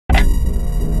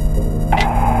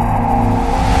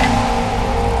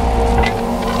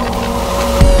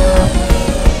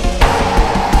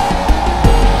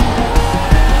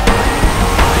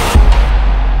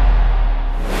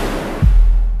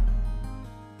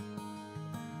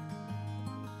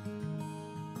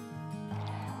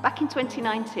Back in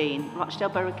 2019, Rochdale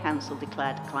Borough Council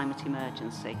declared a climate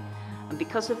emergency, and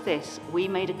because of this, we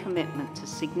made a commitment to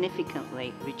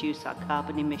significantly reduce our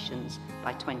carbon emissions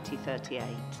by 2038.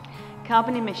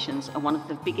 Carbon emissions are one of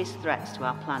the biggest threats to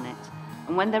our planet,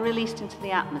 and when they're released into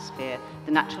the atmosphere,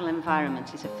 the natural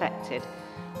environment is affected,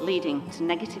 leading to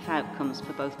negative outcomes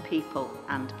for both people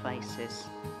and places.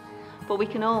 But we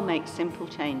can all make simple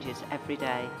changes every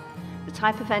day. The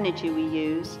type of energy we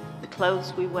use, the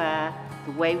clothes we wear,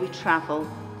 the way we travel,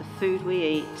 the food we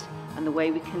eat, and the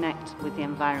way we connect with the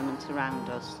environment around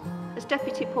us. As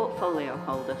Deputy Portfolio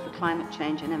Holder for Climate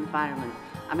Change and Environment,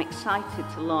 I'm excited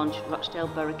to launch Rochdale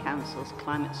Borough Council's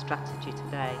climate strategy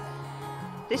today.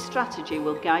 This strategy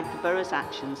will guide the borough's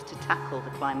actions to tackle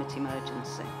the climate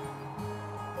emergency.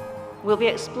 We'll be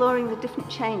exploring the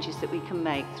different changes that we can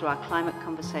make through our Climate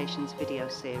Conversations video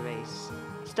series,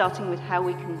 starting with how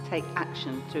we can take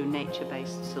action through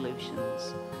nature-based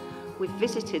solutions. We've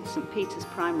visited St Peter's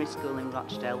Primary School in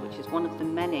Rochdale, which is one of the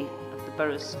many of the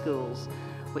borough's schools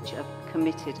which are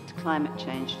committed to climate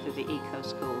change through the Eco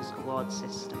Schools award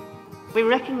system. We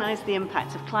recognise the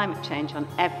impact of climate change on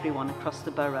everyone across the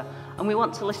borough, and we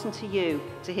want to listen to you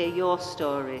to hear your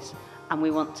stories, and we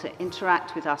want to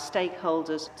interact with our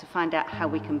stakeholders to find out how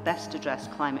we can best address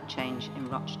climate change in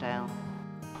Rochdale.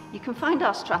 You can find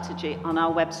our strategy on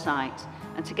our website,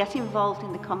 and to get involved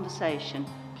in the conversation,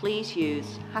 please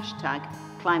use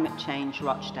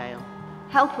 #ClimateChangeRochdale.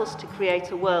 Help us to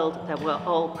create a world that we're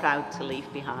all proud to leave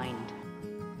behind.